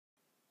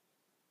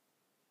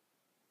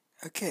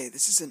Okay,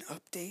 this is an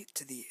update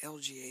to the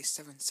LGA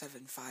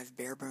 775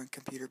 Barebone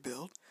computer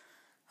build.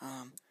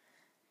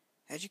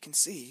 As you can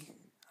see,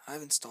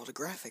 I've installed a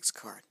graphics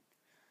card.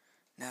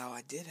 Now,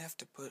 I did have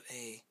to put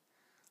a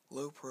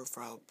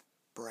low-profile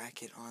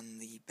bracket on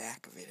the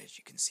back of it, as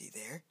you can see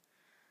there.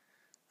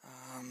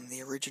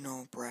 The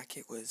original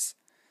bracket was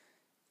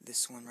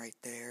this one right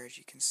there. As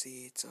you can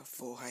see, it's a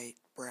full-height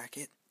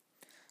bracket.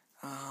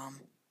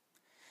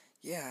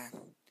 Yeah.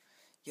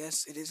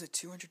 Yes, it is a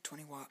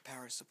 220 watt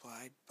power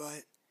supply,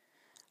 but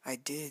I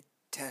did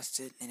test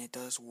it and it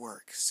does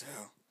work, so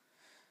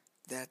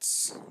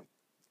that's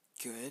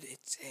good.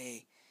 It's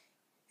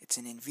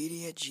an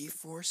nVidia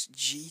GeForce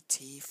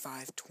GT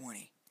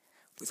 520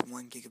 with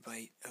 1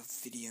 GB of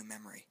video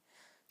memory.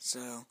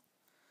 So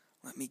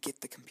let me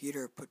get the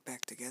computer put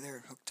back together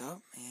and hooked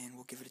up, and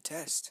we'll give it a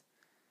test.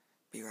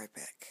 Be right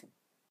back.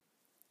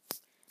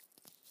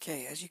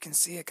 Okay, as you can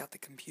see, I got the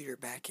computer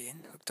back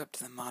in, hooked up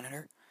to the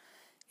monitor.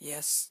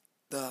 Yes,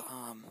 the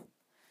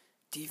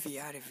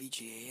DVI to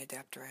VGA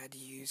adapter I had to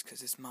use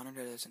because this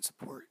monitor doesn't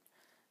support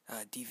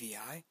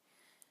DVI,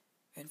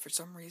 and for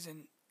some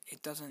reason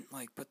it doesn't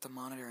put the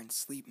monitor in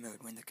sleep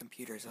mode when the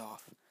computer's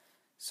off.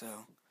 So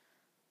I'm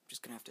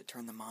just gonna have to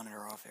turn the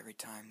monitor off every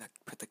time that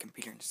put the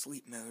computer in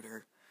sleep mode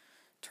or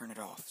turn it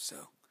off.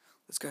 So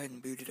let's go ahead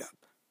and boot it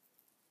up.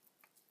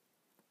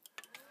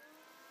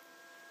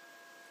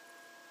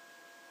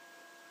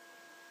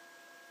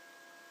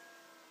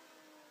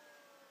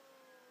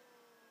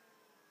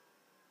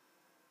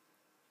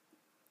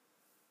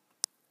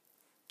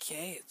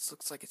 Okay, it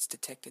looks like it's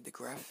detected the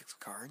graphics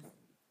card.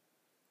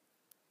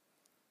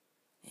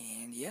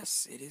 And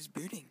yes, it is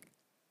booting.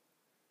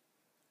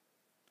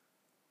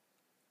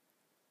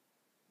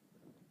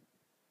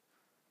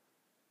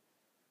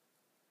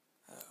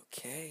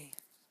 Okay.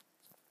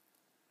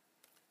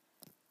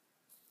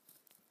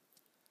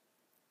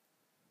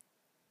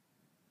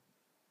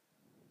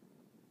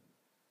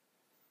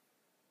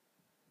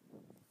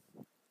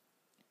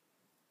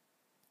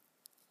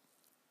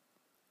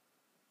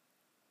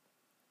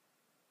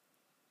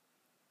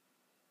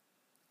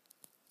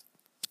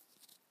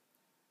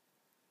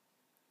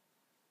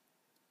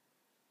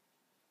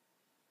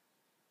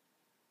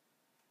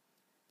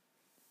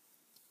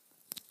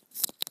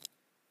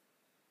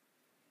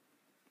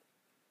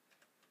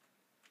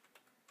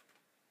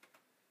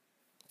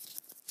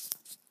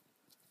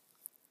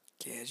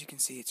 Okay, as you can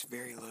see, it's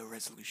very low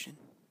resolution.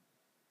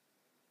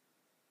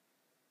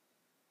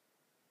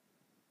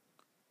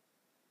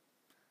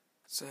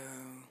 So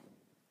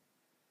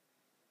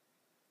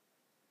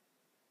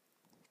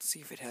let's see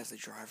if it has the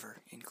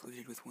driver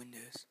included with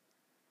Windows.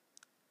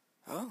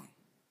 Oh,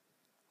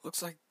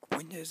 looks like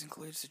Windows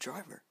includes the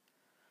driver.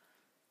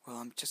 Well,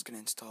 I'm just going to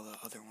install the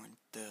other one,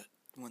 the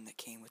one that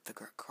came with the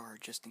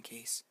card, just in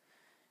case.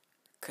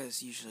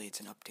 Because usually it's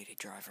an updated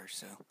driver,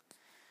 so.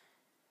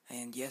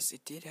 And yes,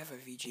 it did have a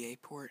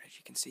VGA port, as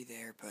you can see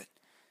there, but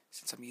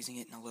since I'm using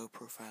it in a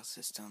low-profile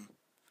system,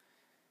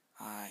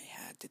 I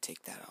had to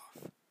take that off.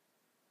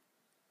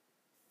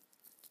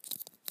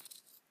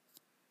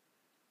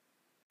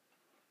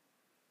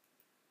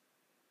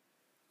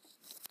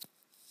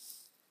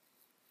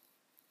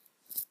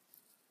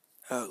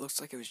 Oh, it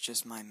looks like it was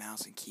just my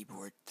mouse and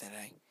keyboard that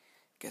I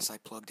guess I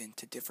plugged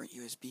into different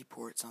USB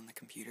ports on the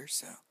computer,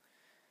 so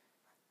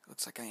it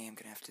looks like I am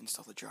going to have to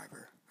install the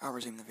driver. I'll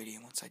resume the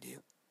video once I do.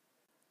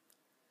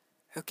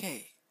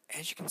 Okay,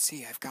 as you can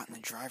see, I've gotten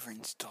the driver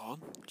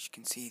installed. As you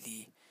can see,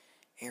 the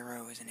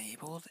arrow is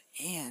enabled,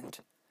 and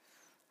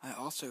I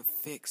also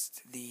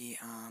fixed the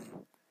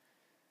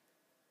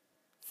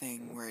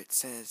thing where it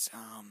says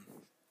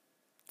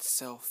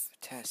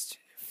self-test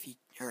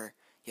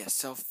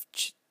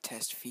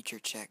feature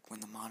check when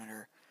the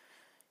monitor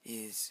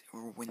is,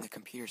 or when the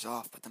computer's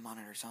off but the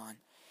monitor's on.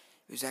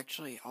 It was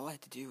actually, all I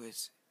had to do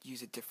was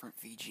use a different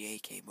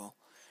VGA cable,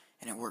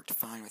 and it worked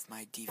fine with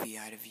my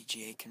DVI to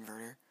VGA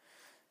converter.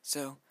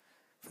 So,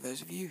 for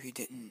those of you who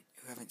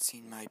haven't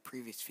seen my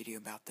previous video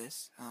about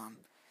this,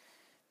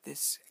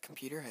 this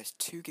computer has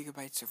 2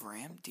 GB of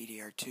RAM,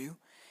 DDR2,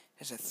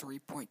 has a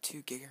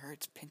 3.2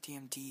 GHz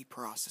Pentium D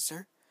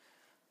processor,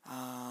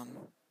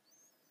 and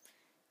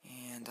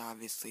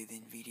obviously the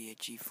nVidia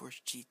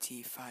GeForce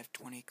GT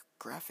 520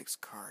 graphics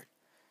card.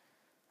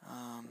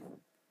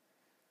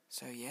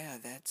 So yeah,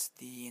 that's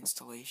the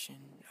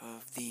installation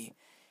of the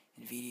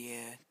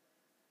nVidia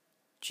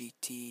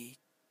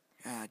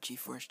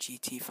GeForce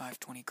GT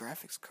 520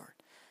 graphics card.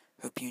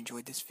 Hope you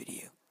enjoyed this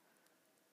video.